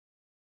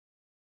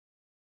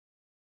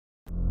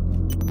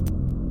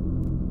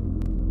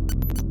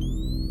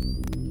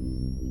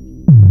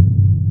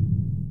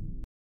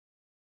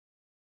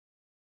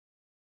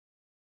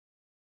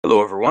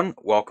everyone.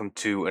 Welcome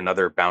to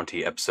another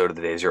Bounty episode of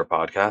the Day Zero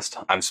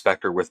podcast. I'm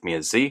Spectre, with me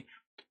is Z.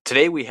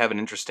 Today we have an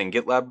interesting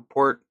GitLab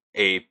report,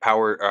 the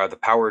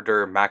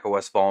PowerDir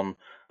macOS vuln,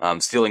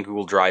 stealing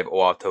Google Drive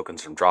OAuth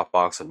tokens from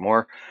Dropbox, and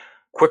more.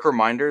 Quick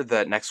reminder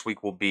that next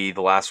week will be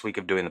the last week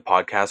of doing the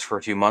podcast for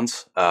a few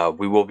months.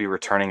 We will be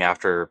returning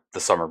after the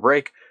summer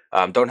break.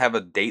 Don't have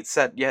a date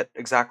set yet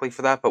exactly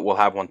for that, but we'll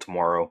have one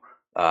tomorrow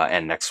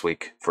and next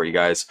week for you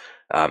guys.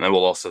 And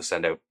we'll also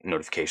send out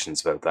notifications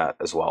about that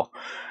as well.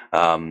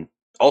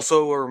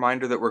 Also, a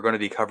reminder that we're going to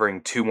be covering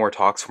 2 more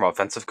talks from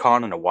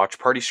OffensiveCon and a watch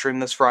party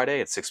stream this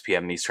Friday at 6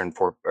 p.m. Eastern,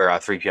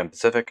 3 p.m.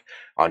 Pacific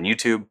on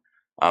YouTube.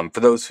 For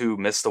those who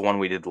missed the one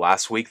we did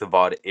last week, the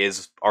VOD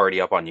is already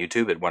up on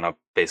YouTube. It went up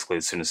basically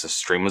as soon as the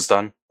stream was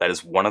done. That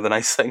is one of the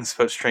nice things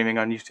about streaming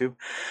on YouTube.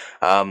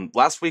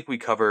 Last week we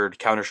covered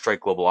Counter-Strike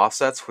Global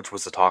Offsets, which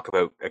was a talk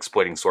about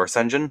exploiting Source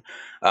Engine.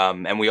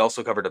 And we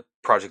also covered a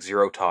Project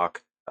Zero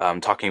talk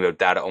talking about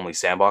data-only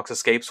sandbox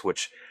escapes,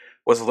 which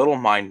was a little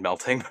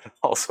mind-melting, but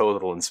also a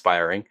little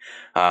inspiring.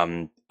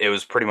 It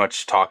was pretty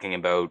much talking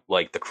about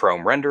like the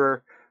Chrome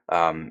renderer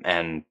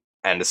and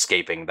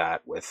escaping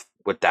that with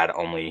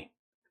data-only,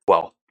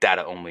 well,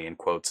 data-only in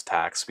quotes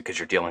attacks because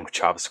you're dealing with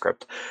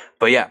JavaScript.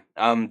 But yeah,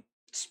 a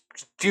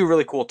few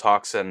really cool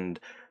talks, and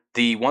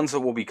the ones that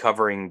we'll be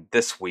covering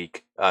this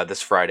week,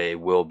 this Friday,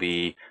 will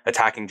be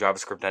Attacking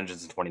JavaScript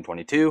Engines in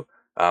 2022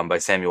 by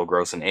Samuel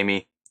Gross and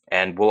Amy.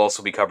 And we'll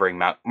also be covering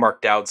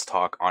Mark Dowd's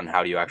talk on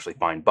how do you actually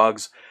find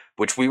bugs,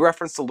 which we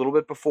referenced a little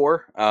bit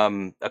before,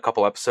 a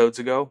couple episodes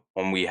ago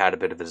when we had a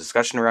bit of a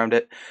discussion around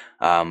it.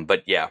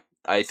 But yeah,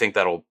 I think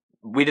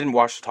we didn't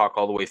watch the talk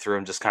all the way through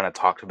and just kind of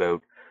talked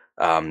about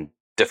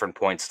different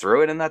points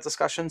through it in that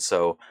discussion.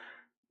 So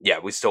yeah,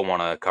 we still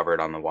want to cover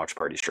it on the watch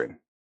party stream.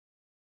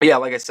 But yeah,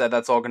 like I said,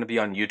 that's all going to be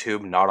on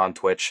YouTube, not on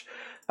Twitch,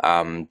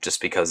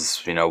 just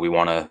because, we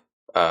want to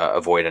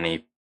avoid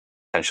any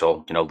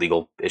potential,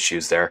 legal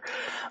issues there.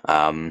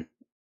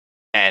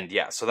 And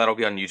yeah, so that'll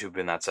be on YouTube,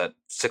 and that's at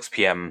 6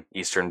 p.m.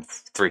 Eastern,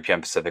 3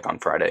 p.m. Pacific on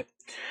Friday.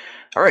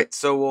 All right,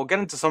 so we'll get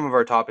into some of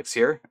our topics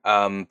here.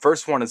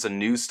 First one is a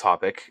news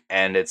topic,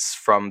 and it's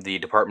from the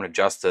Department of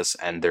Justice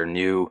and their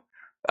new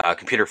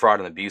Computer Fraud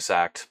and Abuse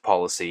Act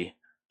policy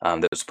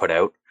that was put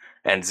out.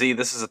 And Z,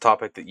 this is a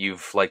topic that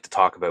you've liked to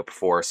talk about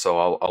before,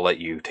 so I'll let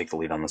you take the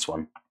lead on this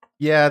one.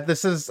 Yeah,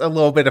 this is a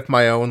little bit of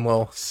my own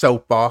little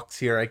soapbox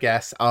here, I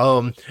guess.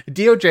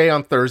 DOJ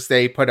on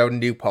Thursday put out a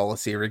new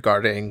policy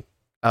regarding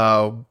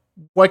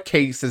what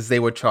cases they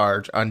would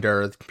charge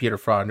under the Computer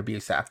Fraud and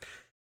Abuse Act.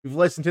 If you've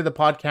listened to the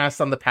podcast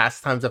on the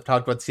past times I've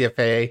talked about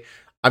CFAA,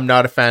 I'm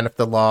not a fan of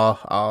the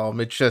law.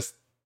 It's just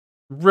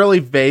really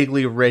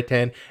vaguely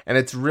written, and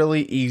it's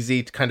really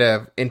easy to kind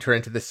of enter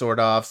into this sort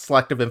of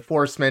selective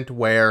enforcement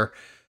where,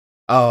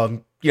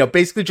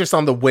 basically just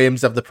on the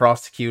whims of the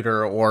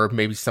prosecutor or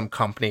maybe some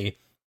company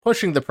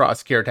pushing the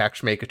prosecutor to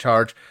actually make a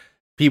charge,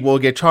 people will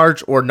get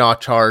charged or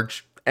not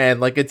charged,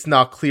 and it's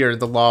not clear in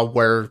the law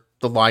where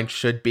the line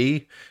should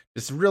be.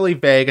 It's really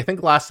vague. I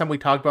think last time we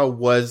talked about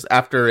was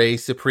after a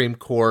Supreme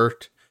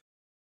Court.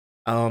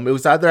 It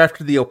was either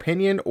after the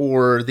opinion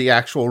or the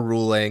actual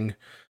ruling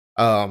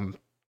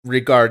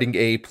regarding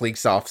a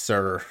police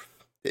officer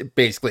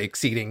basically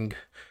exceeding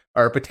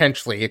or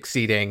potentially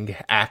exceeding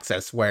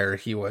access, where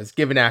he was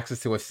given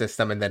access to a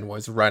system and then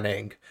was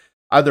running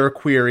other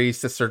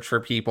queries to search for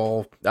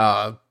people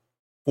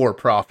for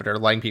profit or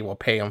letting people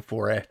pay him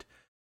for it.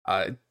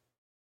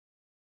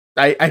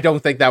 I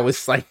don't think that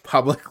was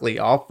publicly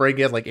offering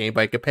it,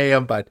 anybody could pay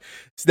him, but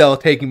still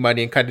taking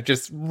money and kind of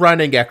just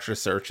running extra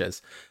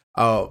searches.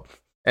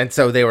 And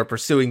so they were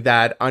pursuing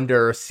that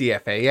under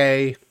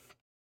CFAA.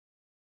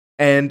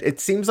 And it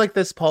seems like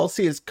this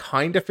policy is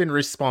kind of in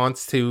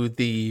response to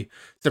the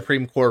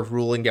Supreme Court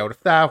ruling out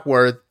of that,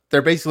 where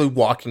they're basically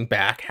walking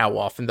back how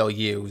often they'll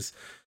use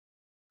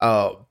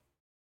the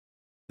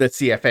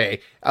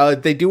CFA.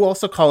 They do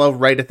also call out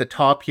right at the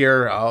top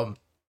here,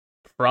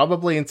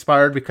 probably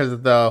inspired because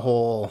of the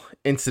whole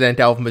incident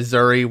out of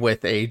Missouri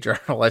with a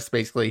journalist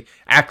basically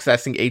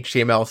accessing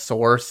HTML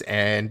source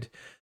and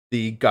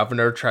the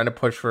governor trying to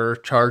push for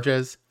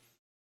charges.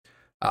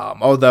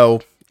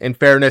 Although, in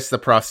fairness, the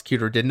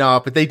prosecutor did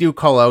not, but they do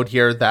call out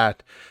here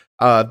that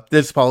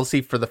this policy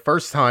for the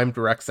first time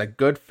directs that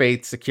good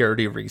faith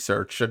security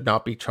research should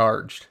not be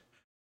charged.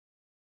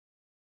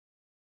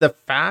 The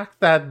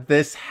fact that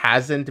this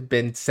hasn't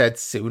been said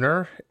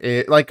sooner,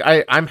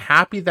 I'm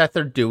happy that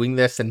they're doing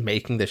this and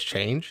making this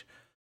change.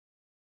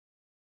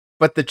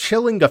 But the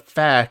chilling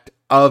effect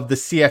of the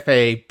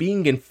CFA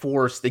being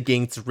enforced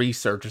against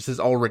researchers has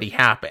already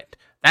happened.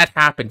 That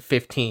happened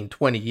 15,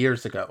 20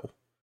 years ago.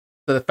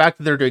 So the fact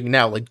that they're doing it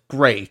now,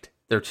 great,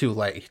 they're too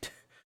late.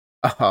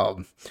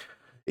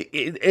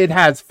 It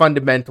has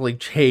fundamentally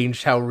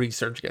changed how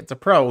research gets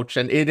approached,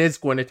 and it is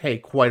going to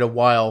take quite a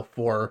while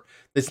for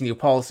this new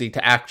policy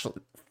to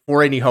actually,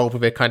 for any hope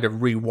of it kind of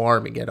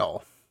rewarming it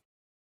all.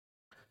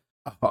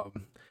 So,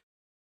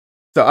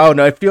 I don't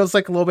know, it feels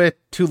like a little bit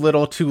too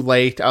little, too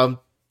late.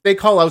 They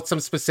call out some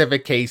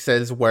specific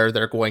cases where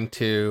they're going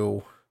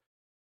to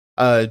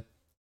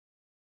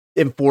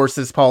enforce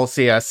this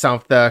policy. Some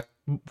of the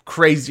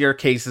crazier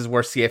cases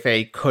where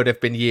CFA could have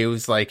been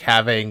used, like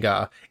having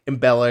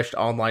embellished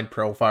online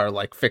profile,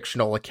 like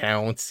fictional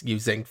accounts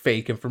using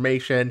fake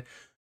information,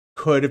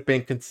 could have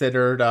been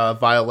considered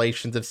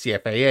violations of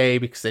CFAA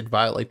because they'd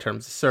violate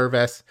terms of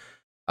service,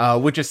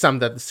 which is something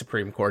that the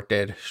Supreme Court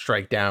did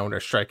strike down or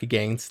strike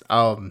against.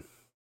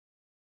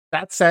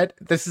 That said,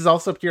 this is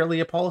also purely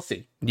a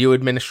policy. New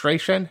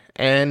administration,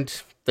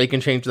 and they can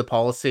change the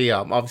policy.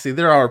 Obviously,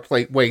 there are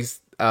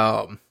ways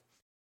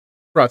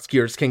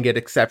prosecutors can get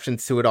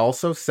exceptions to it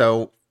also,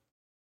 so it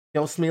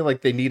feels to me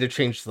like they need to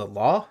change the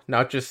law,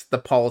 not just the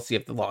policy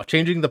of the law.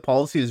 Changing the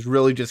policy is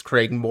really just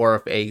creating more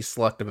of a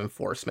selective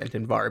enforcement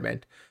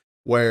environment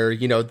where,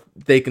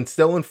 they can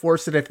still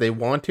enforce it if they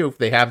want to, if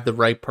they have the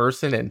right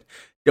person and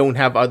don't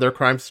have other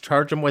crimes to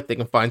charge them with, they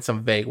can find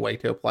some vague way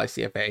to apply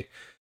CFA.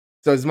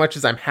 So as much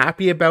as I'm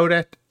happy about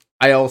it,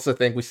 I also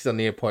think we still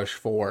need to push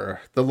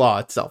for the law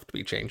itself to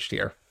be changed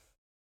here.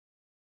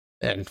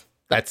 And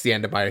that's the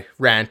end of my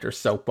rant or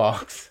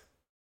soapbox.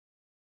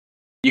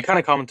 You kind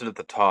of commented at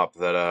the top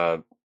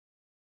that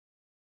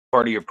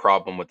part of your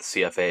problem with the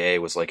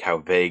CFAA was like how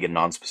vague and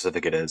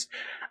non-specific it is.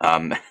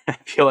 I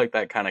feel like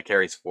that kind of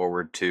carries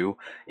forward too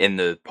in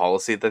the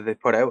policy that they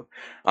put out.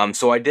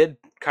 So I did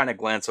kind of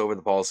glance over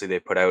the policy they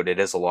put out. It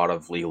is a lot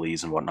of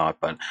legalese and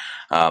whatnot, but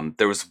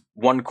there was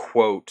one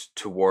quote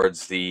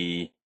towards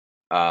the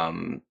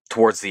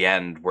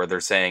end where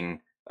they're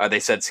saying they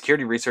said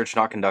security research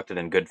not conducted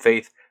in good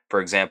faith, for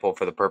example,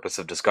 for the purpose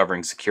of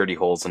discovering security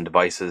holes in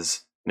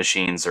devices,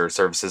 machines, or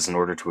services in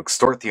order to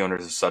extort the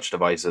owners of such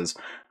devices,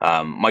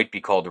 might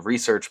be called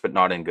research, but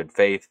not in good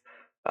faith.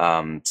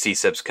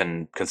 CSIPs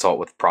can consult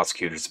with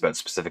prosecutors about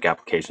specific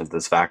applications of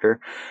this factor.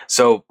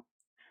 So,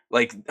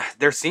 like,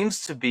 there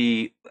seems to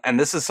be, and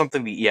this is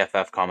something the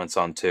EFF comments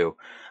on too,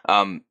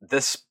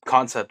 this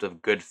concept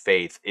of good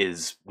faith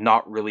is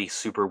not really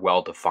super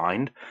well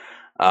defined,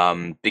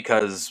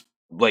 because,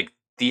 like,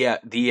 the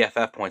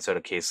EFF points out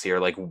a case here,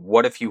 like,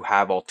 what if you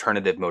have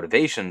alternative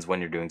motivations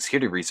when you're doing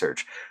security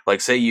research? Like,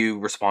 say you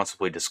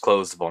responsibly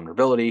disclose the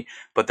vulnerability,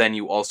 but then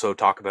you also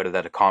talk about it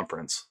at a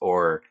conference,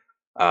 or,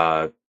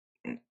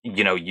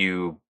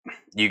 you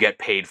get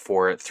paid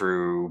for it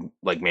through,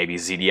 like, maybe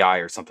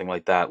ZDI or something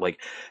like that. Like,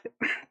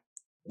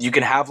 you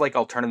can have, like,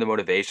 alternative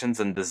motivations,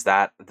 and does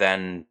that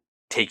then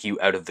take you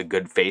out of the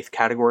good faith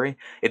category?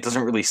 It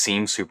doesn't really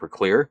seem super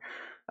clear.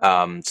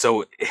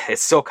 So it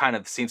still kind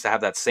of seems to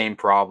have that same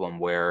problem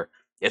where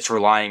it's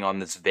relying on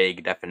this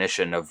vague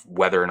definition of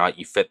whether or not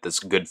you fit this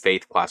good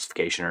faith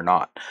classification or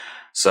not.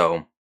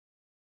 So,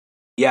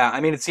 yeah,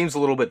 I mean, it seems a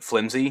little bit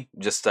flimsy,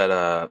 just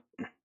at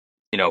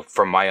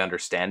from my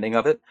understanding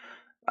of it.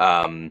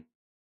 But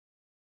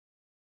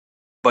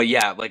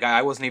yeah, like,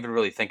 I wasn't even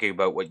really thinking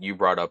about what you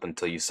brought up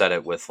until you said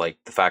it, with, like,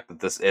 the fact that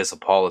this is a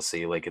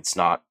policy, like, it's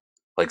not,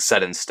 like,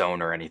 set in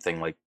stone or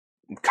anything, like,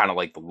 kind of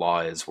like the law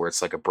is, where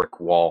it's like a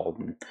brick wall,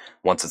 and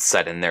once it's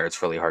set in there,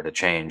 it's really hard to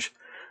change.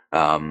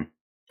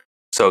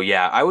 So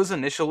yeah, I was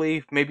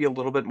initially maybe a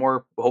little bit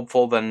more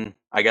hopeful than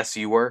I guess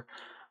you were,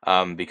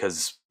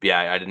 because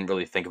yeah, I didn't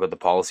really think about the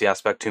policy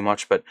aspect too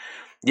much, but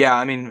yeah,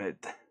 I mean,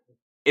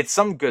 it's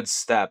some good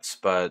steps,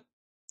 but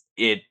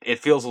it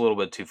feels a little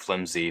bit too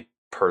flimsy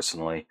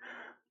personally.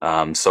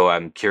 So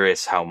I'm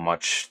curious how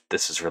much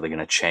this is really going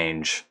to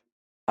change.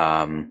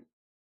 Um,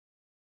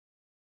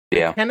 I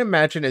yeah. can't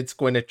imagine it's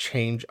going to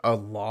change a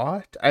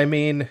lot. I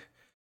mean,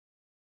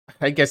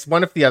 I guess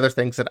one of the other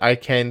things that I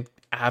can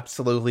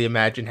absolutely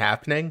imagine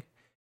happening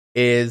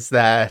is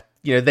that,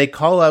 they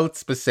call out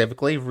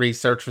specifically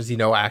researchers,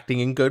 acting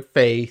in good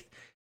faith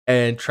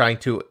and trying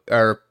to,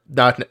 or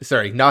not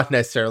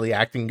necessarily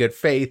acting in good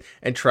faith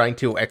and trying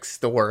to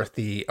extort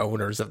the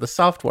owners of the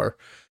software.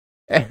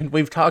 And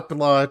we've talked a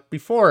lot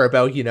before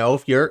about,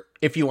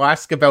 if you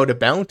ask about a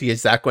bounty,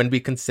 is that going to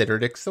be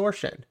considered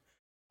extortion?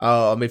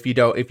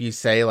 If you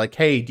say, like,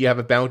 hey, do you have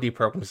a bounty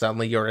program?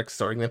 Suddenly you're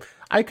extorting them.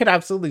 I could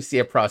absolutely see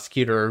a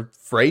prosecutor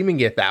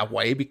framing it that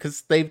way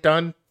because they've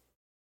done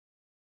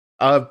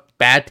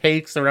bad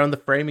takes around the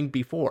framing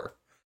before.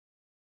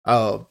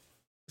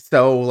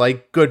 So,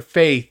 like, good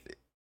faith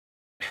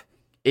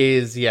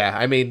is, yeah,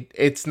 I mean,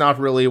 it's not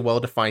really a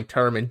well-defined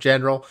term in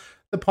general.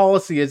 The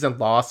policy isn't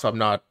law, so I'm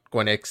not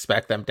going to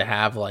expect them to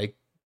have, like,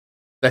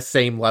 the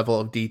same level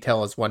of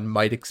detail as one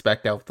might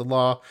expect out of the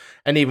law.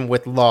 And even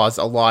with laws,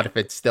 a lot of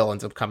it still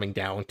ends up coming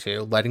down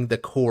to letting the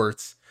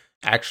courts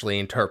actually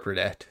interpret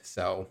it.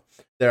 So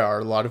there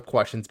are a lot of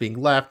questions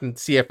being left, and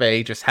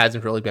CFA just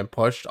hasn't really been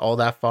pushed all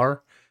that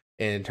far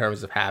in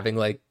terms of having,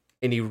 like,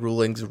 any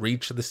rulings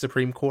reach the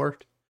Supreme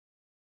Court.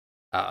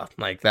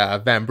 Like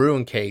the Van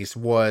Bruin case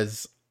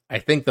was, I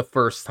think, the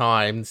first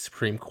time the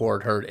Supreme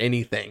Court heard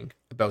anything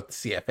about the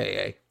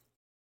CFAA.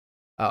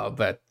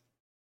 But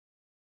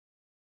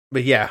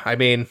yeah, I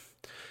mean,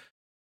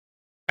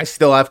 I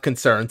still have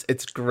concerns.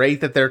 It's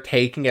great that they're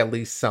taking at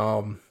least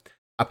some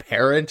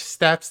apparent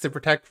steps to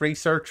protect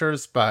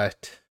researchers,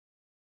 but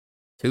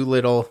too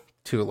little,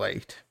 too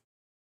late,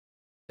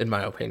 in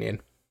my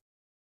opinion.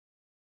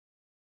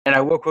 And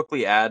I will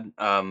quickly add,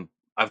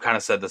 I've kind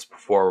of said this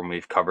before when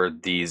we've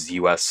covered these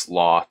U.S.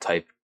 law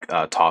type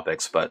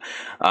topics, but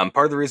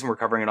part of the reason we're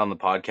covering it on the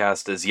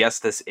podcast is yes,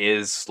 this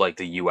is like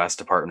the U.S.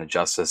 Department of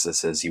Justice.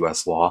 This is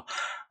U.S. law,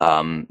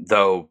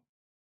 though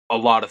a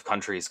lot of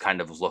countries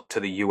kind of look to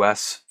the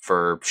U.S.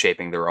 for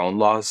shaping their own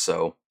laws,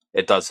 so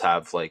it does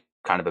have like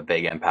kind of a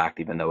big impact,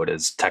 even though it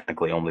is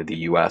technically only the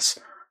U.S.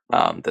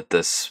 That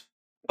this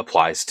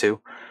applies to.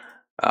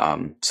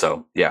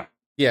 So yeah.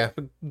 Yeah,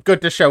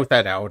 good to shout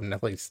that out and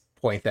at least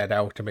point that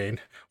out. I mean,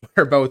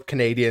 we're both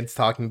Canadians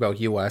talking about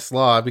US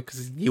law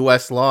because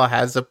US law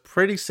has a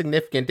pretty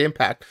significant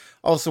impact.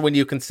 Also, when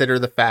you consider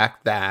the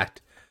fact that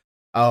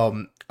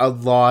a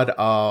lot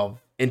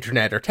of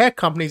internet or tech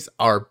companies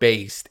are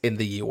based in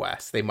the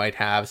US. They might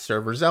have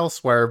servers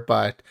elsewhere,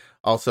 but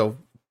also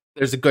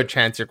there's a good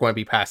chance you're going to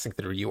be passing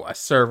through US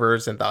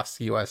servers and thus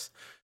US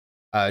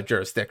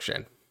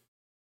jurisdiction.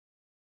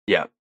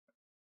 Yeah.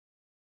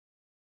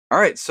 All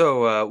right,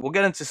 so we'll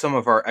get into some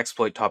of our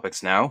exploit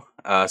topics now.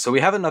 So we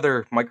have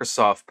another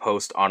Microsoft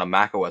post on a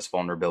macOS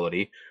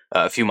vulnerability.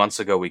 A few months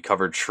ago, we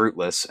covered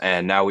Shrootless,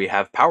 and now we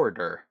have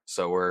PowerDir.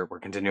 So we're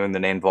continuing the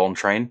name vuln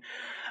train.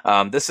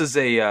 This is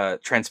a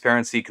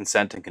transparency,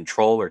 consent, and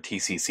control, or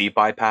TCC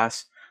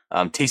bypass.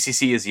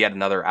 TCC is yet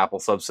another Apple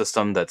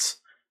subsystem that's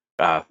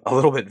a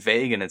little bit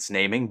vague in its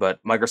naming,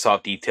 but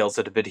Microsoft details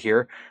it a bit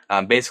here.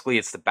 Basically,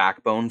 it's the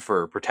backbone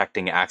for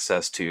protecting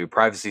access to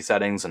privacy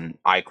settings and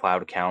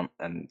iCloud account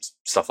and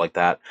stuff like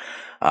that.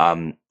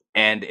 And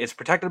it's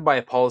protected by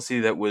a policy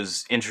that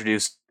was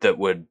introduced that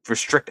would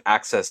restrict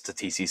access to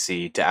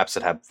TCC to apps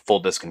that have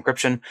full disk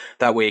encryption.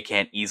 That way, it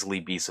can't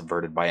easily be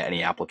subverted by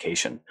any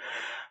application.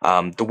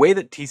 The way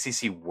that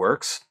TCC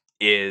works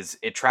is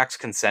it tracks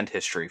consent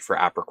history for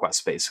app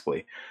requests,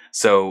 basically.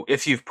 So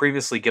if you've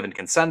previously given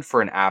consent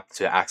for an app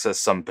to access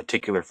some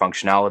particular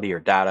functionality or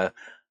data,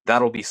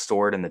 that'll be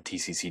stored in the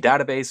TCC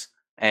database,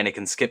 and it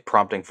can skip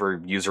prompting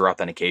for user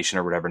authentication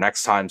or whatever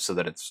next time so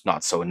that it's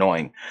not so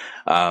annoying.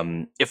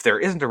 If there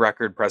isn't a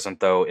record present,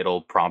 though,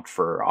 it'll prompt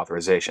for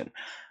authorization.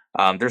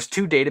 There's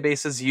two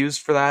databases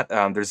used for that.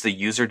 There's the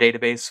user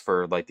database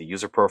for like the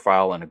user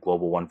profile and a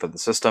global one for the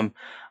system.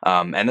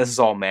 And this is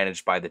all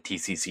managed by the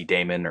TCC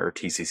daemon or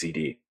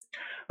TCCD.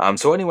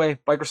 So anyway,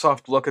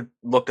 Microsoft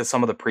looked at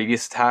some of the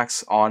previous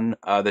attacks on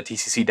the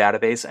TCC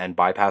database and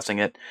bypassing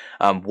it.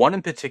 One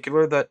in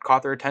particular that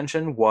caught their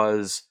attention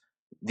was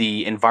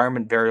the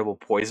environment variable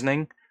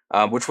poisoning,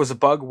 which was a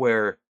bug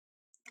where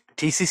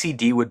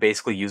TCCD would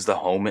basically use the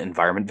home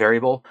environment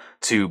variable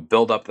to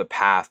build up the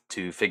path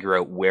to figure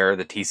out where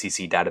the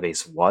TCC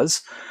database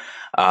was.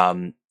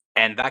 And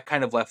that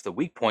kind of left the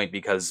weak point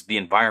because the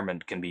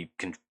environment can be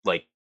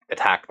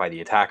attacked by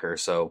the attacker.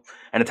 So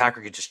an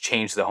attacker could just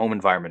change the home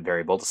environment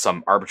variable to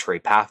some arbitrary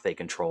path they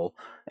control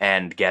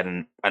and get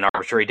an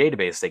arbitrary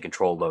database they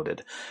control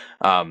loaded.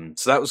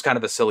 So that was kind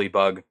of a silly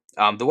bug.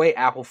 The way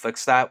Apple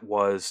fixed that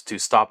was to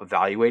stop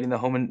evaluating the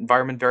home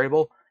environment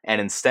variable and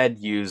instead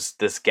use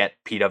this get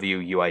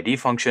pwuid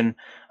function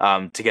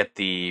to get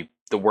the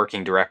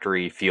working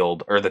directory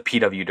field or the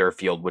pwdir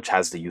field, which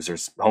has the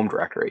user's home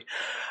directory.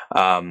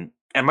 And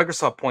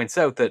Microsoft points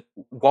out that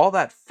while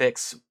that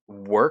fix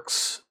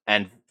works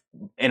and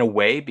in a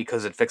way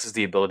because it fixes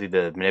the ability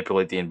to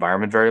manipulate the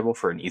environment variable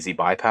for an easy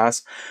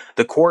bypass,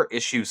 the core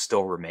issue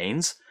still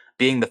remains,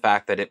 being the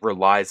fact that it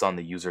relies on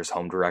the user's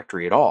home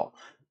directory at all.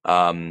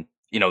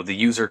 The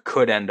user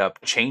could end up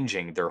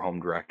changing their home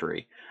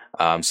directory.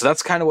 So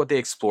that's kind of what they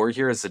explore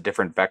here is the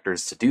different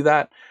vectors to do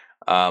that.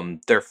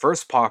 Their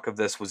first POC of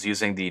this was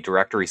using the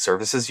directory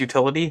services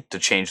utility to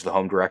change the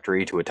home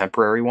directory to a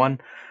temporary one.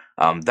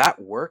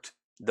 That worked,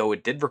 though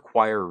it did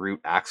require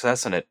root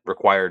access, and it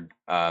required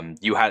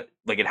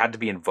it had to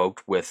be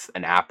invoked with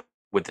an app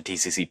with the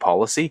TCC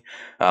policy,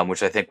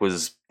 which I think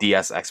was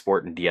DS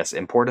export and DS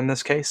import in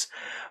this case.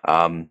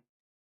 And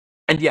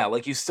yeah,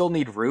 you still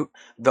need root,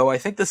 though I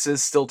think this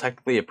is still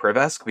technically a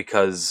privesc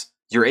because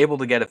you're able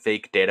to get a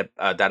fake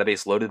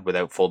database loaded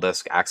without full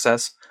disk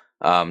access.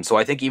 So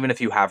I think even if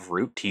you have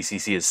root,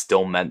 TCC is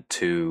still meant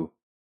to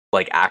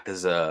act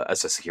as a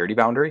security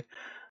boundary.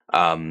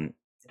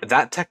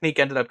 That technique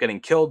ended up getting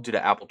killed due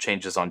to Apple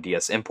changes on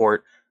DS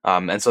import,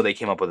 and so they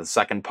came up with a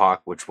second POC,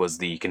 which was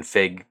the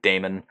config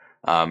daemon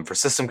for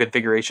system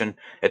configuration.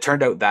 It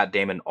turned out that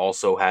daemon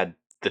also had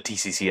the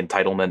TCC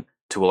entitlement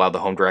to allow the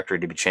home directory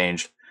to be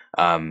changed,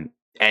 and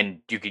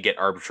you could get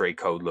arbitrary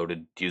code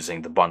loaded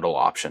using the bundle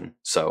option.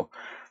 So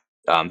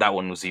that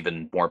one was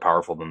even more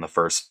powerful than the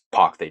first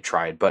POC they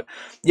tried. But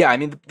yeah, I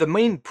mean, the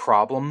main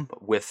problem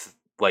with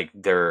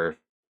their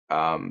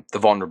the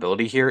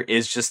vulnerability here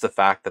is just the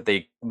fact that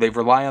they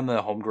rely on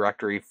the home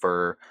directory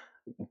for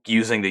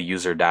using the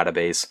user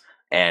database,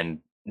 and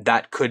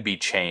that could be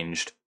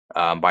changed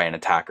by an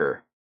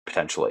attacker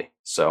potentially.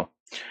 So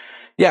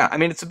yeah, I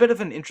mean, it's a bit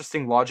of an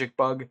interesting logic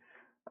bug,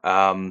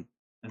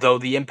 though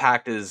the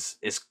impact is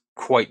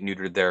quite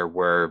neutered there,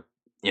 where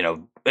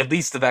at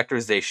least the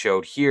vectors they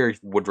showed here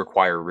would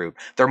require root.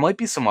 There might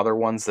be some other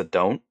ones that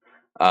don't.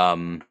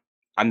 I'm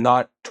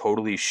not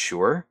totally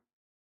sure.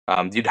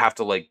 You'd have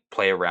to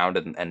play around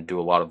and do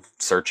a lot of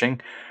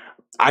searching.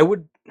 I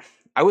would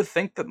I would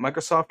think that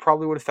Microsoft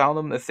probably would have found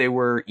them if they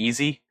were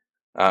easy,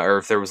 or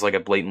if there was like a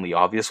blatantly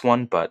obvious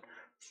one. But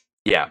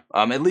yeah,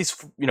 at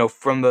least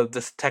from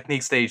the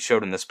techniques they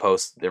showed in this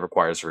post, it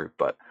requires root.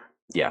 But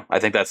yeah, I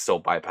think that's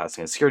still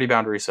bypassing a security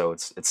boundary, so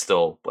it's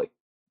still like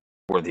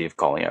worthy of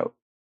calling out.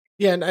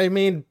 Yeah, and I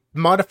mean,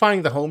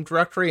 modifying the home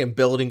directory and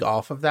building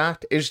off of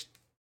that is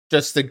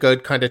just a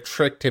good kind of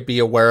trick to be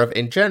aware of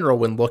in general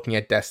when looking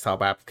at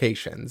desktop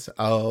applications.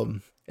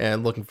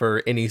 And looking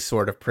for any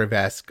sort of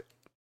privask.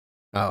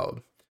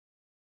 Um,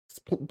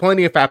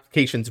 Plenty of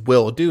applications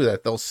will do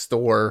that. They'll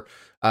store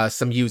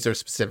some user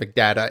specific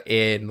data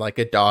in like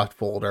a dot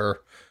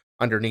folder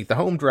underneath the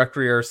home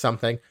directory or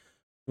something,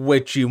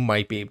 which you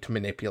might be able to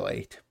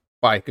manipulate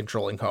by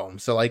controlling home.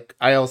 So like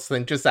I also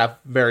think just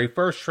that very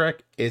first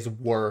trick is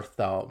worth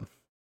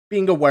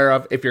being aware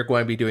of if you're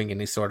going to be doing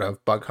any sort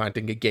of bug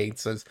hunting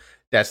against those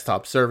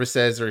desktop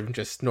services or even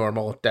just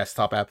normal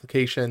desktop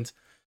applications.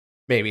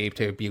 Maybe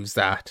to abuse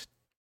that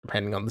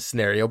depending on the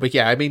scenario. But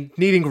yeah, I mean,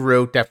 needing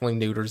root definitely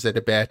neuters it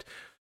a bit.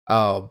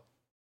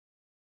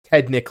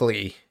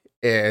 Technically,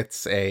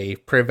 it's a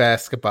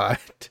privask,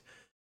 but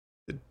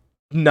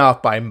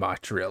not by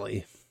much,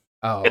 really.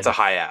 It's a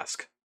high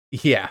ask.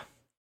 Yeah.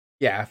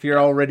 Yeah, if you're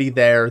already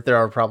there, there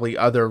are probably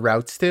other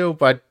routes too,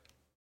 but,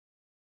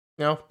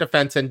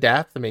 defense in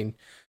depth, I mean,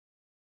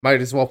 might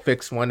as well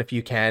fix one if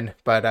you can.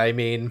 But, I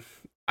mean,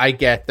 I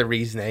get the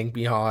reasoning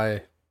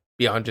beyond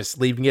just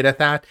leaving it at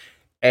that.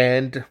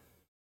 And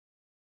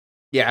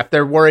yeah, if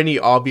there were any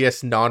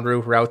obvious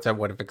non-root routes, I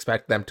would have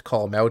expected them to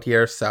call them out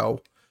here.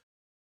 So,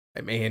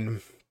 I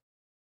mean,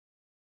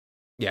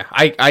 yeah,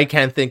 I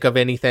can't think of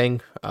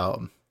anything.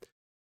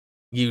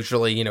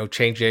 Usually,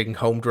 changing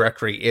home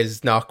directory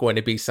is not going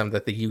to be something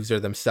that the user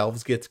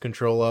themselves gets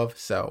control of.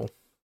 So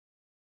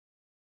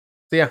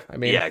yeah, I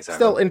mean, Yeah, exactly.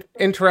 Still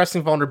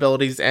interesting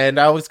vulnerabilities, and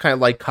I always kind of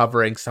like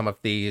covering some of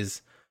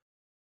these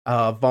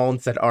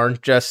vulns that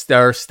aren't just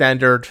our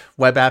standard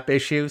web app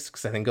issues,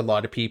 because I think a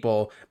lot of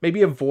people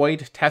maybe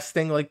avoid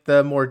testing like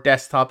the more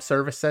desktop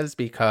services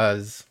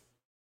because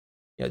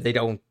they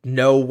don't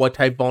know what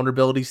type of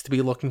vulnerabilities to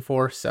be looking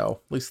for,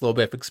 so at least a little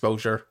bit of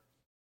exposure.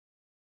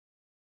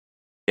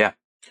 Yeah.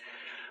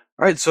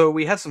 All right, so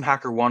we have some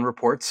HackerOne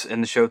reports in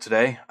the show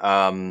today.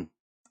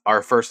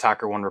 Our first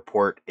HackerOne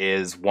report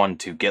is one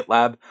to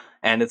GitLab,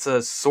 and it's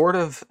a sort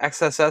of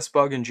XSS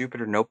bug in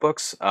Jupyter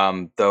Notebooks,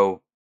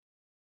 though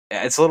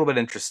it's a little bit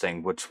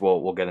interesting, which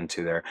we'll get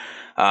into there.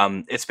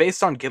 It's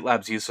based on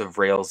GitLab's use of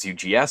Rails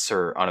UGS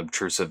or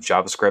unobtrusive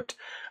JavaScript,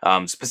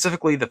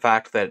 specifically the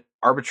fact that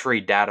arbitrary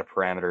data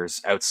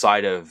parameters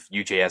outside of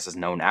UJS's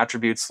known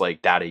attributes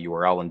like data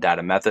URL and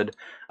data method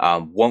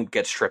won't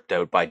get stripped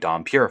out by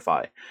DOM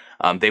Purify.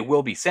 They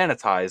will be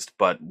sanitized,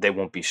 but they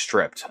won't be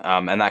stripped,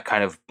 and that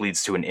kind of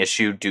leads to an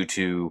issue due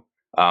to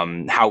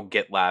how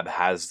GitLab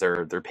has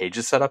their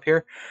pages set up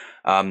here.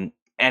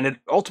 And it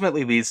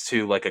ultimately leads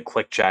to like a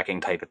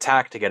clickjacking type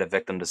attack to get a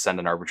victim to send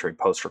an arbitrary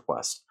post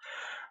request.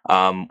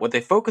 What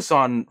they focus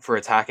on for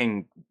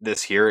attacking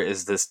this here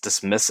is this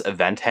dismiss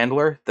event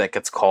handler that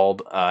gets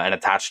called and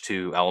attached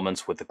to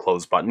elements with the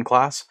close button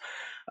class.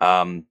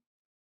 And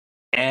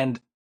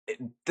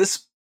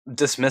this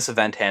dismiss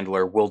event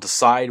handler will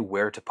decide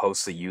where to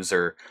post the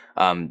user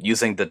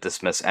using the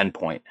dismiss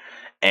endpoint.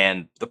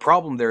 And the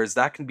problem there is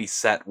that can be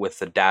set with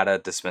the data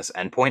dismiss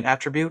endpoint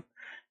attribute.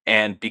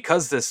 And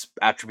because this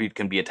attribute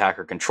can be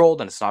attacker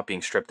controlled and it's not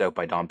being stripped out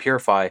by DOM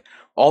Purify,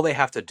 all they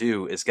have to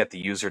do is get the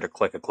user to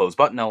click a close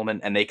button element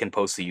and they can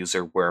post the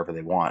user wherever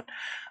they want,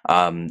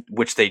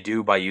 which they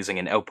do by using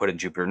an output in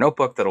Jupyter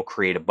Notebook that'll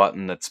create a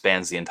button that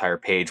spans the entire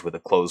page with a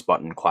close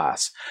button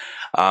class.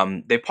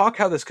 They talk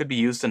how this could be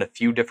used in a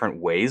few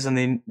different ways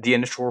in the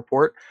initial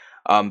report.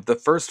 The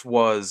first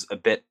was a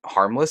bit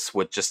harmless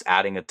with just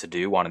adding a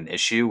to-do on an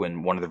issue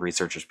in one of the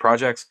researchers'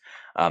 projects.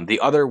 The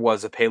other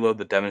was a payload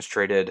that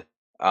demonstrated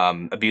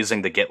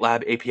abusing the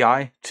GitLab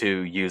API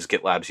to use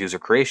GitLab's user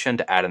creation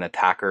to add an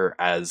attacker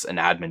as an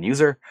admin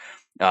user.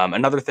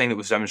 Another thing that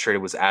was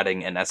demonstrated was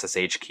adding an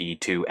SSH key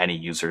to any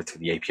user through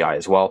the API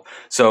as well.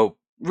 So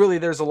really,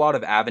 there's a lot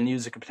of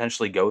avenues that could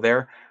potentially go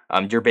there.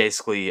 You're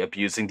basically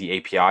abusing the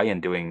API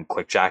and doing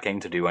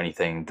clickjacking to do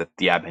anything that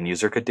the admin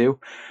user could do.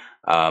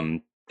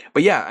 But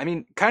yeah, I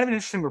mean, kind of an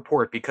interesting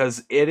report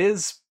because it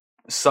is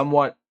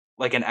somewhat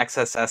like an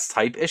XSS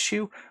type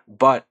issue,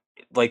 but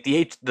like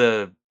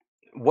the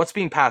what's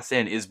being passed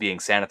in is being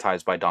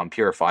sanitized by DOM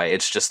Purify.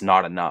 It's just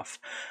not enough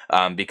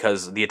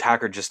because the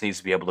attacker just needs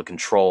to be able to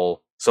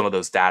control some of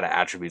those data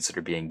attributes that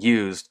are being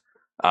used.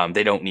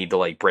 They don't need to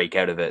like break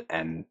out of it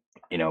and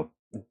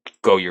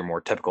go your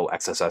more typical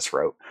XSS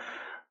route.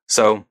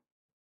 So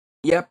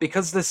yeah,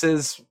 because this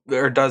is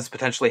or does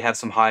potentially have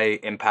some high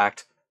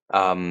impact.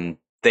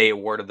 They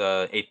awarded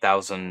the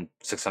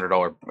 $8,600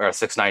 or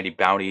 $690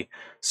 bounty.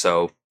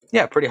 So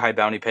yeah, pretty high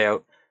bounty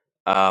payout.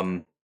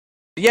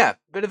 Yeah,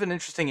 bit of an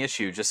interesting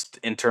issue just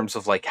in terms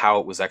of like how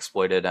it was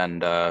exploited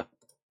and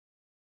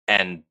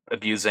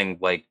abusing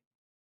like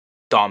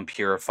DOM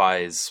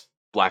Purify's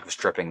lack of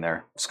stripping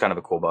there. It's kind of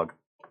a cool bug.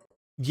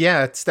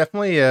 Yeah, it's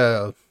definitely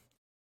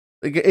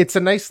like, it's a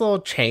nice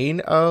little chain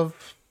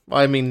of,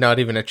 I mean, not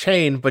even a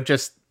chain, but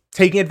just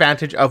taking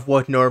advantage of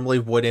what normally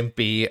wouldn't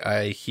be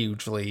a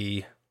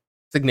hugely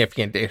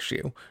significant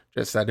issue.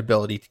 Just that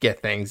ability to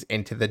get things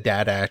into the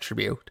data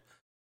attribute.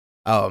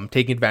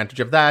 Taking advantage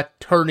of that,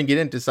 turning it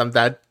into something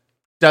that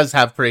does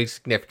have pretty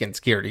significant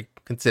security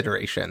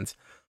considerations.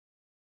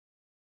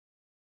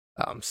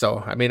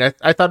 So I mean,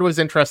 I thought it was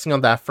interesting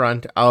on that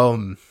front.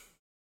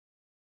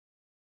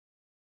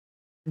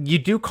 You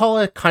do call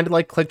it kind of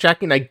like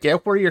clickjacking. I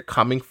get where you're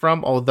coming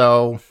from,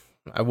 although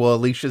I will at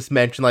least just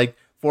mention, like,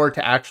 for it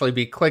to actually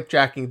be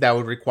clickjacking, that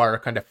would require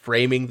kind of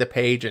framing the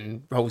page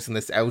and posting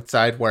this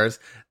outside, whereas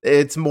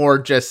it's more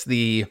just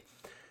the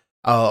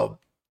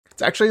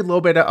it's actually a little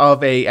bit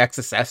of a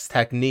XSS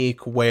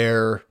technique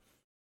where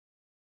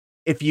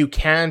if you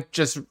can't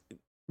just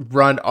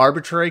run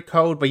arbitrary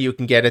code, but you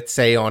can get it,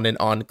 say, on an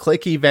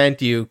on-click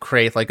event, you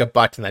create like a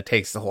button that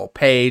takes the whole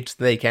page.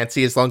 They can't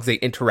see as long as they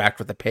interact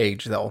with the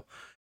page, they'll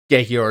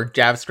get your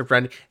JavaScript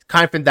running.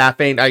 Kind of in that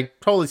vein, I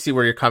totally see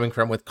where you're coming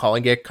from with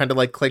calling it kind of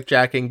like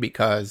clickjacking,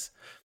 because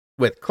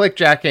with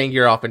clickjacking,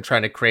 you're often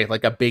trying to create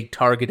like a big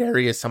target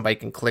area somebody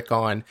can click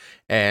on,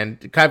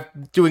 and kind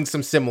of doing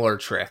some similar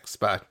tricks,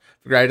 but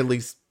I'd at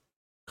least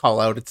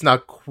call out it's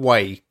not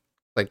quite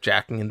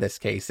clickjacking in this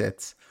case.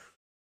 It's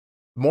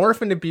more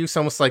of an abuse,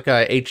 almost like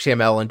a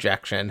HTML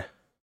injection.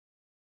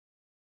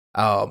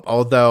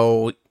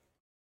 Although,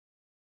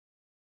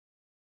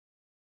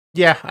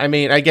 yeah, I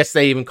mean, I guess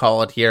they even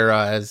call it here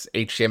as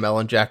HTML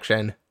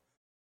injection.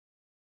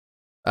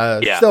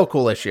 Still a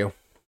cool issue.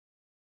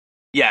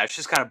 Yeah, it's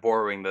just kind of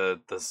borrowing the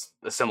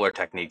similar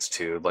techniques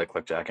to like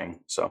clickjacking.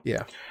 So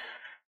yeah.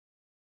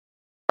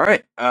 All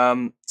right.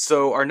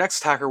 So our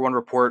next HackerOne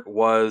report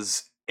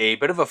was a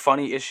bit of a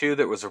funny issue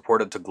that was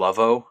reported to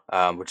Glovo,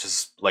 which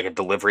is like a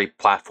delivery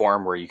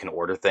platform where you can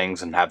order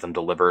things and have them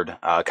delivered.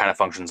 Kind of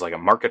functions like a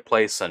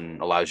marketplace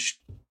and allows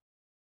you,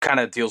 kind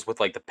of deals with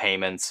like the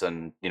payments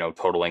and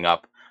totaling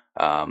up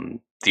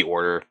the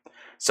order.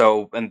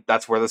 So, and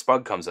that's where this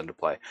bug comes into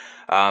play.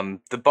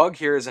 The bug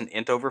here is an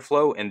int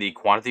overflow in the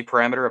quantity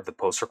parameter of the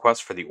post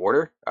request for the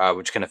order,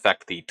 which can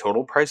affect the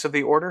total price of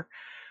the order.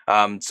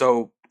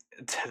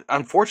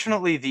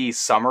 Unfortunately, the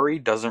summary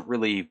doesn't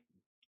really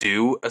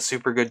do a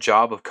super good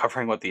job of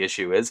covering what the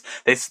issue is.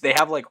 They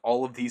have like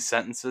all of these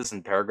sentences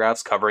and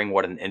paragraphs covering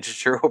what an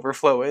integer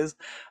overflow is,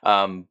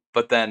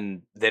 but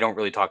then they don't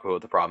really talk about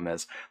what the problem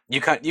is.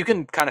 You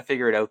can kind of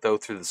figure it out though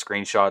through the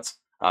screenshots.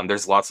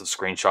 There's lots of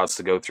screenshots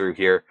to go through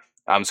here.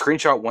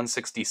 Screenshot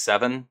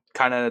 167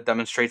 kind of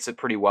demonstrates it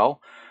pretty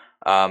well.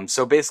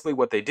 So basically,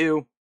 what they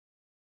do,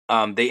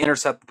 they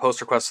intercept the post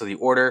request of the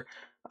order.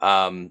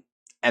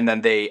 And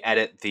then they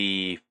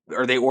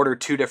they order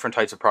two different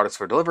types of products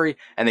for delivery,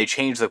 and they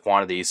change the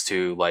quantities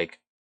to like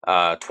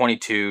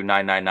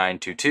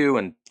 22,99922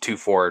 and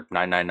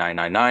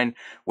 24,99999,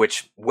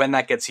 which when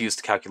that gets used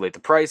to calculate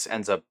the price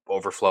ends up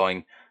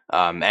overflowing,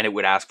 and it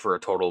would ask for a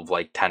total of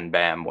like 10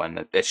 BAM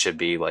when it should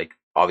be like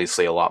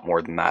obviously a lot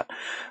more than that.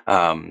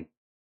 So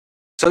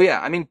yeah,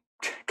 I mean,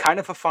 kind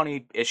of a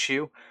funny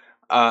issue.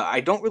 I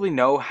don't really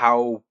know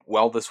how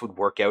well this would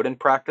work out in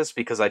practice,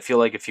 because I feel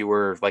like if you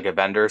were like a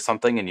vendor or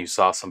something and you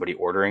saw somebody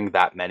ordering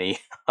that many,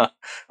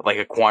 like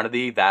a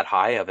quantity that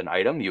high of an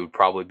item, you would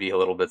probably be a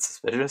little bit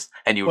suspicious,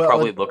 and you would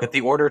probably look at the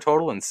order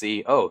total and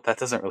see, oh, that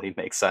doesn't really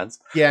make sense.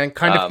 Yeah, and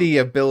kind of the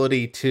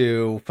ability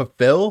to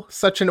fulfill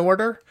such an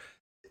order,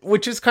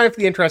 which is kind of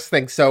the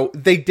interesting thing. So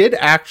they did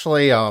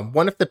actually,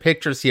 one of the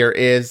pictures here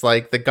is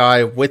like the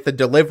guy with the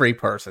delivery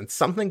person.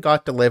 Something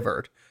got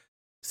delivered.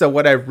 So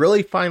what I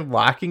really find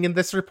lacking in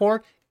this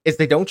report is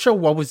they don't show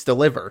what was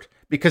delivered,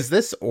 because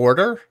this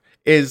order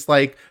is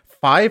like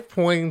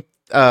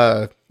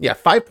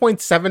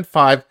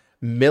 5.75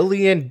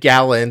 million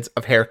gallons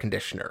of hair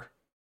conditioner.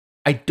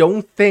 I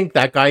don't think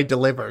that guy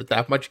delivered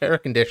that much hair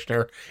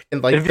conditioner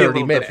in like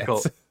 30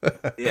 minutes.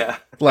 Yeah.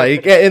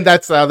 Like, and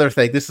that's the other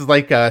thing. This is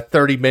like a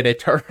 30-minute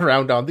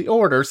turnaround on the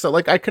order. So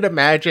like I could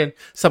imagine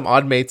some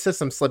automated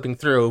system slipping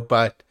through,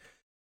 but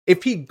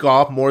if he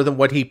got more than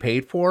what he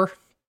paid for,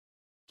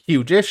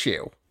 huge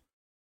issue.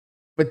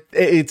 But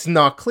it's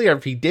not clear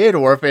if he did,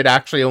 or if it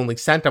actually only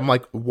sent him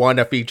like one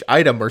of each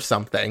item or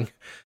something.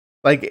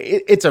 Like,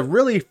 it's a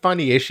really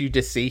funny issue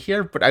to see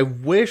here, but I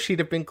wish he'd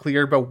have been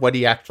clear about what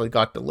he actually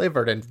got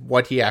delivered and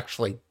what he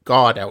actually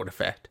got out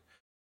of it.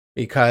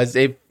 Because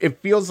it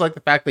feels like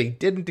the fact that he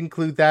didn't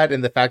include that,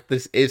 and the fact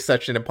this is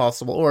such an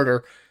impossible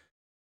order,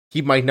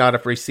 he might not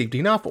have received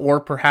enough, or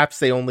perhaps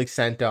they only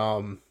sent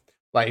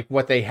like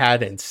what they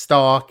had in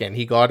stock and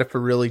he got it for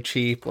really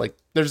cheap. Like,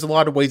 there's a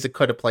lot of ways it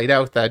could have played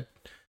out that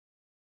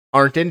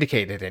aren't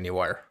indicated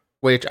anywhere,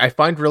 which I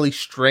find really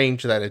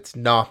strange that it's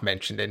not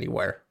mentioned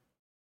anywhere.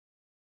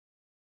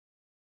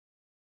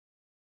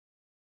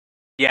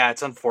 Yeah,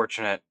 it's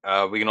unfortunate.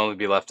 We can only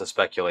be left to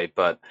speculate,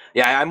 but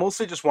yeah, I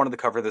mostly just wanted to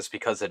cover this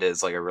because it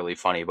is like a really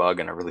funny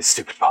bug and a really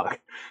stupid bug.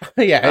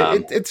 Yeah,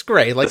 it's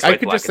great. Like, I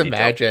could just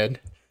imagine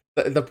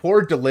the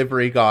poor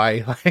delivery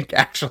guy like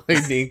actually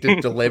needing to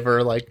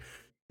deliver like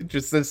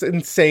just this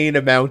insane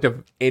amount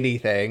of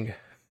anything.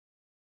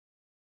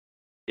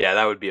 Yeah,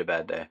 that would be a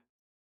bad day.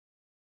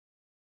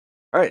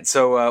 All right,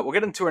 so we'll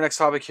get into our next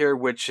topic here,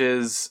 which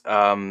is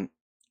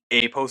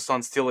a post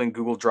on stealing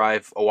Google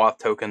Drive OAuth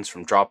tokens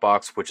from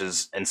Dropbox, which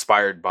is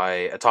inspired by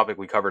a topic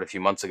we covered a few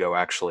months ago,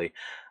 actually,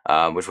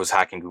 which was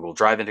hacking Google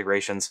Drive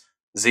integrations.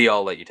 Z,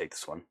 I'll let you take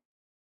this one.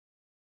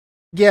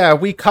 Yeah,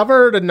 we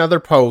covered another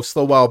post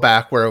a while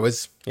back where it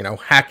was,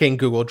 hacking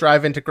Google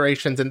Drive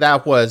integrations, and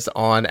that was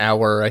on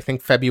our, I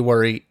think,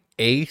 February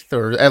 8th,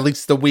 or at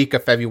least the week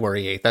of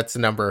February 8th. That's the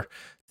number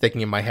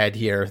sticking in my head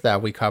here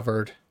that we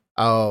covered.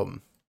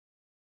 And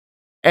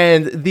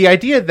the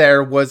idea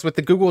there was with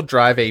the Google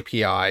Drive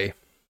API. I'll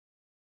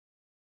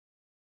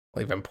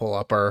even pull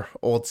up our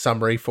old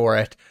summary for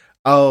it.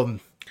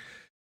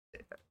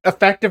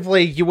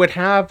 Effectively, you would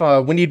have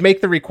when you'd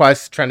make the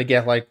request trying to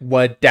get like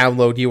what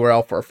download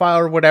URL for a file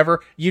or whatever,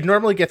 you'd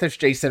normally get this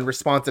JSON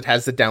response that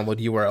has the download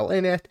URL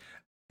in it.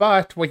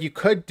 But what you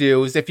could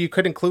do is if you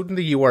could include in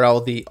the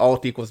URL the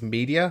alt equals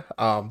media,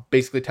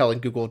 basically telling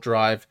Google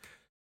Drive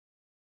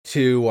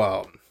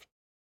to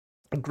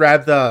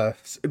grab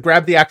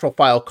the actual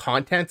file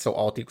content. So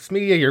alt equals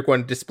media, you're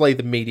going to display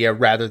the media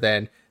rather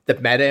than the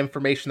meta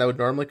information that would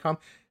normally come.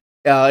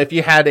 If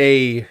you had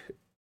a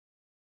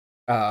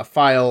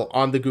file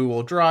on the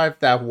Google Drive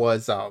that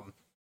was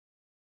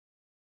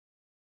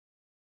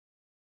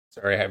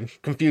sorry, I'm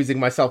confusing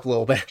myself a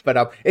little bit,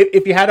 but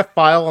if you had a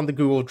file on the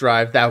Google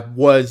Drive that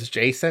was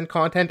JSON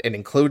content and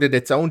included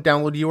its own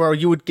download URL,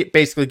 you would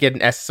basically get an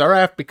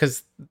SSRF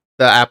because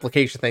the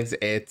application thinks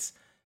it's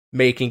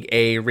making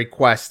a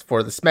request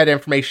for this meta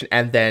information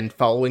and then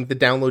following the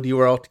download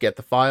URL to get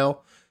the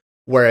file,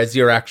 whereas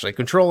you're actually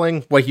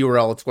controlling what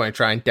URL it's going to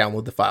try and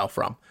download the file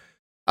from.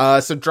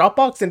 So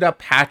Dropbox ended up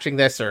patching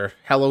this, or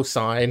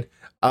HelloSign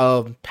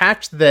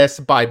patched this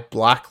by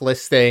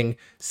blacklisting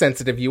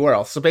sensitive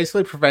URLs. So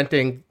basically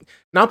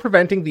not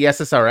preventing the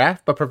SSRF,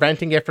 but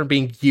preventing it from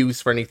being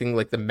used for anything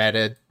like the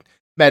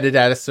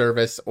metadata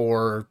service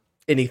or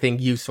anything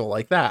useful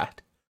like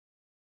that.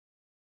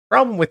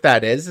 Problem with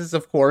that is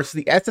of course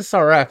the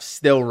SSRF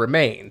still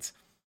remains.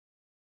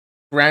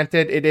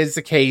 Granted, it is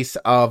a case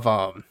of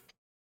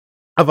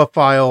a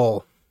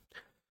file,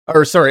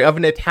 or sorry, of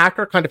an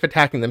attacker kind of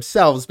attacking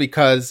themselves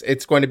because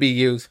it's going to be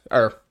used.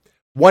 Or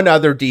one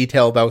other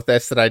detail about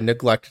this that I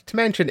neglected to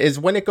mention is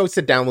when it goes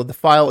to download the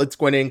file, it's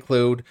going to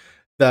include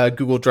the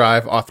Google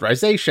Drive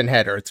authorization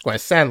header. It's going to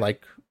send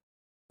like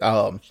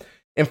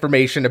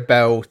information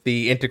about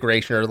the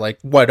integration or like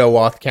what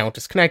OAuth account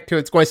is connected to.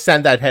 It's going to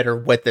send that header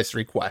with this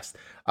request.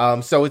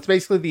 So it's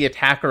basically the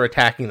attacker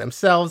attacking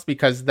themselves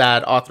because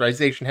that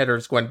authorization header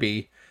is going to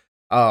be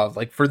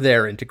like for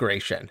their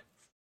integration.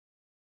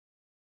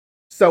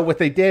 So what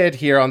they did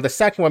here on the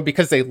second one,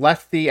 because they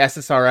left the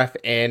SSRF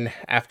in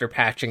after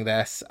patching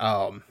this,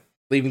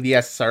 leaving the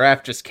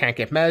SSRF just can't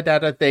get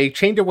metadata, they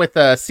changed it with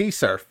a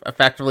CSRF.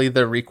 Effectively,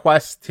 the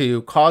request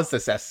to cause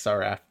this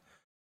SSRF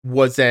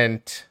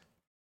wasn't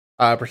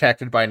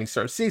protected by any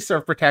sort of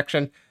CSRF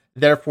protection.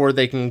 Therefore,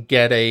 they can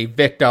get a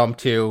victim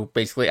to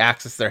basically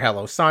access their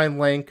HelloSign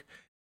link,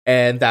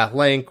 and that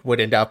link would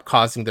end up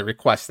causing the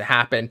request to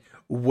happen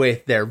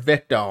with their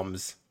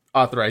victim's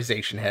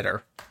authorization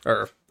header,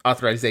 or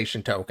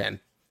authorization token,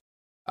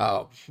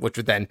 which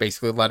would then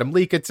basically let them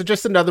leak it. So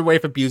just another way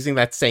of abusing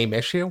that same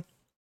issue,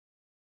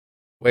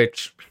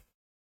 which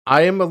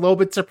I am a little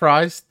bit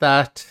surprised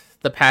that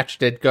the patch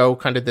did go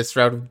kind of this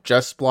route of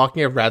just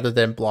blocking it rather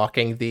than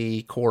blocking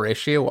the core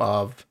issue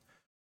of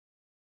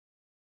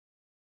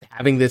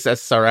having this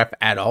SSRF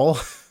at all.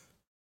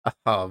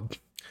 um,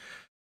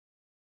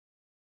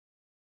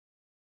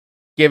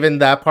 Given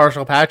that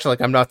partial patch, like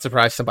I'm not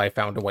surprised somebody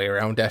found a way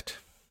around it.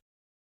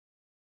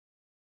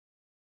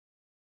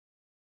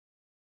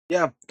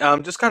 Yeah,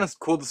 just kind of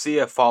cool to see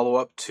a follow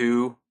up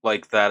to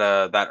like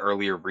that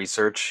earlier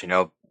research,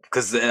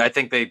 because I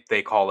think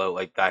they call out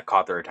like that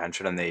caught their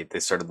attention and they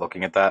started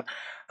looking at that.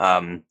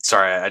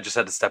 Sorry, I just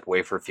had to step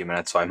away for a few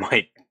minutes, so I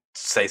might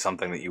say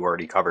something that you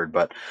already covered,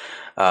 but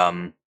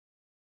um,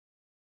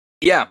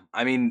 yeah,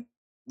 I mean,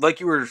 like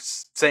you were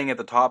saying at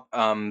the top,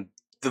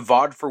 the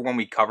VOD for when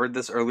we covered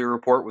this earlier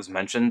report was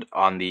mentioned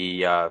on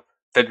the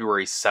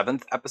February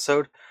 7th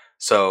episode.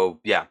 So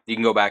yeah, you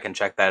can go back and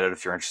check that out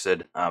if you're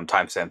interested.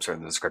 Timestamps are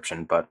in the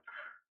description. But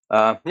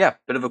yeah,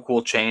 bit of a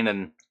cool chain,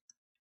 and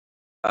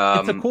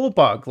It's a cool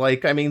bug.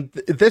 Like, I mean,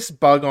 this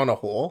bug on a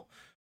whole,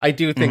 I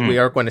do think we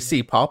mhm. are going to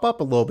see pop up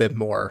a little bit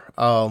more.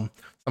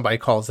 Somebody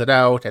calls it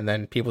out, and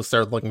then people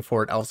start looking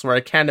for it elsewhere.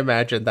 I can't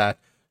imagine that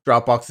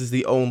Dropbox is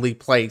the only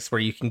place where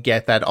you can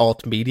get that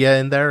alt media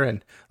in there,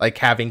 and like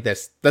having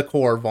the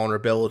core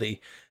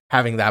vulnerability,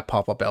 having that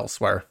pop up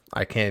elsewhere.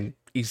 I can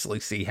easily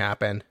see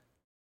happen.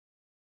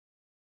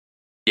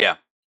 Yeah.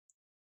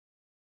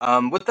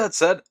 With that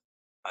said,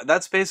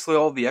 that's basically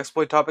all the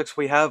exploit topics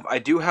we have. I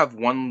do have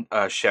one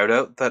shout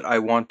out that I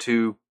want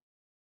to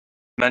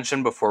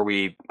mention before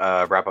we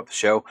wrap up the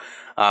show.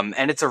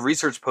 And it's a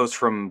research post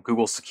from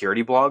Google's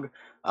security blog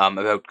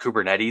about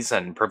Kubernetes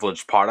and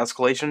privileged pod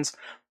escalations.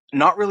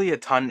 Not really a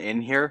ton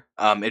in here.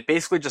 It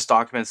basically just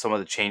documents some of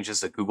the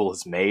changes that Google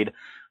has made,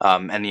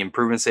 and the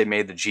improvements they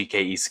made to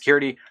GKE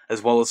security,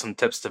 as well as some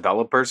tips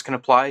developers can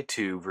apply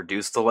to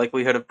reduce the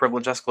likelihood of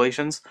privilege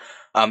escalations.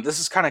 This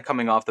is kind of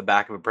coming off the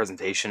back of a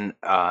presentation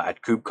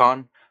at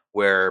KubeCon,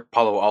 where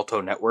Palo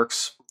Alto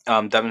Networks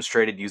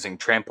demonstrated using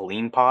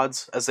trampoline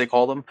pods, as they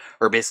call them,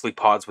 or basically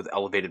pods with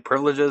elevated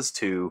privileges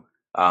to,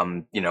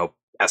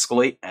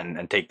 escalate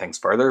and take things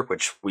further,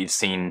 which we've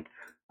seen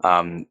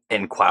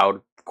in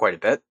cloud quite a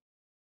bit.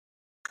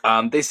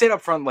 They stayed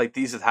up front like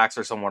these attacks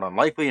are somewhat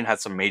unlikely and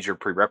had some major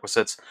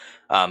prerequisites,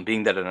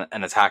 being that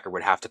an attacker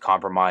would have to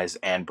compromise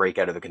and break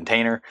out of the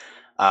container.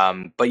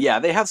 But yeah,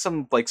 they have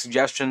some like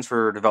suggestions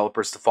for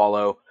developers to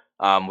follow,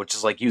 which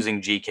is like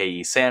using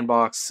GKE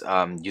Sandbox,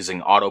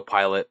 using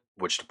Autopilot,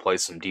 which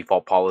deploys some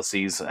default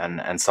policies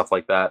and stuff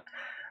like that.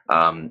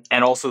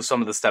 And also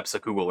some of the steps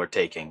that Google are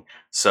taking.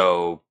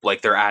 So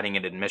like they're adding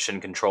an admission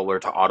controller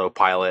to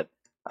Autopilot.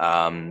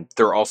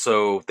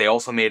 They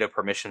also made a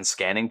permission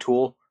scanning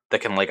tool that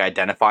can like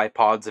identify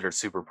pods that are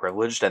super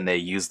privileged, and they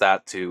use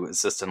that to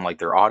assist in like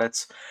their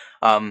audits.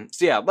 So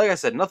yeah, like I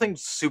said, nothing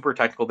super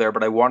technical there,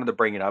 but I wanted to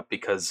bring it up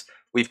because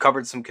we've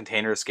covered some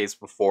container escapes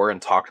before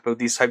and talked about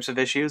these types of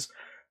issues.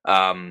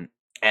 And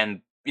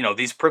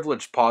these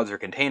privileged pods or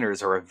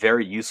containers are a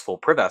very useful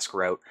privesk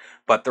route,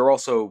 but they're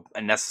also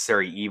a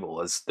necessary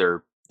evil as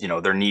they're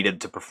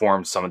needed to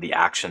perform some of the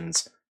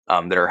actions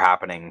that are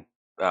happening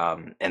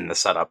in the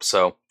setup.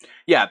 So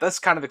yeah, this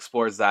kind of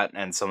explores that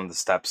and some of the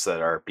steps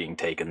that are being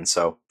taken.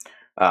 So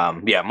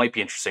yeah, it might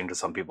be interesting to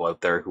some people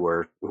out there who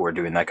are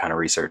doing that kind of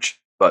research.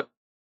 But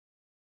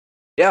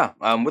yeah,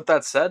 with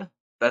that said,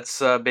 that's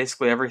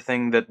basically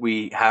everything that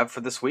we have for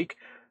this week.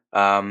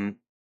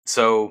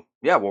 So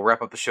yeah, we'll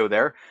wrap up the show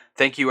there.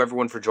 Thank you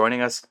everyone for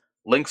joining us.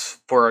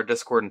 Links for our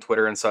Discord and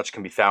Twitter and such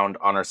can be found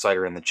on our site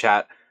or in the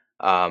chat.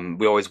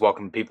 We always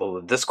welcome people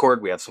to the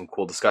Discord. We have some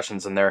cool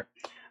discussions in there.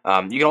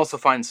 You can also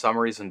find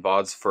summaries and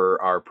VODs for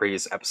our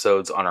previous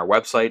episodes on our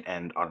website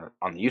and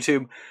on the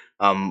YouTube.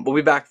 We'll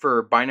be back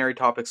for binary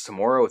topics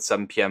tomorrow at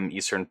 7 p.m.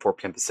 Eastern, 4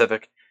 p.m.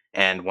 Pacific.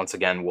 And once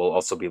again, we'll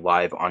also be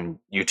live on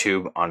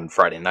YouTube on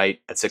Friday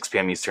night at 6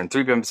 p.m. Eastern,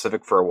 3 p.m.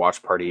 Pacific for a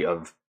watch party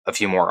of a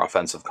few more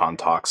offensive con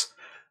talks,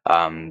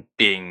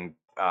 attacking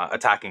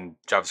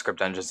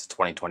JavaScript engines in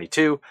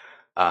 2022,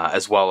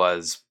 as well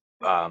as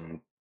the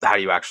how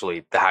do you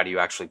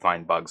actually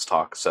find bugs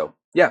talk. So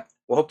yeah,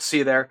 we'll hope to see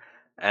you there.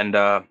 And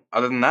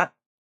other than that,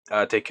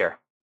 take care.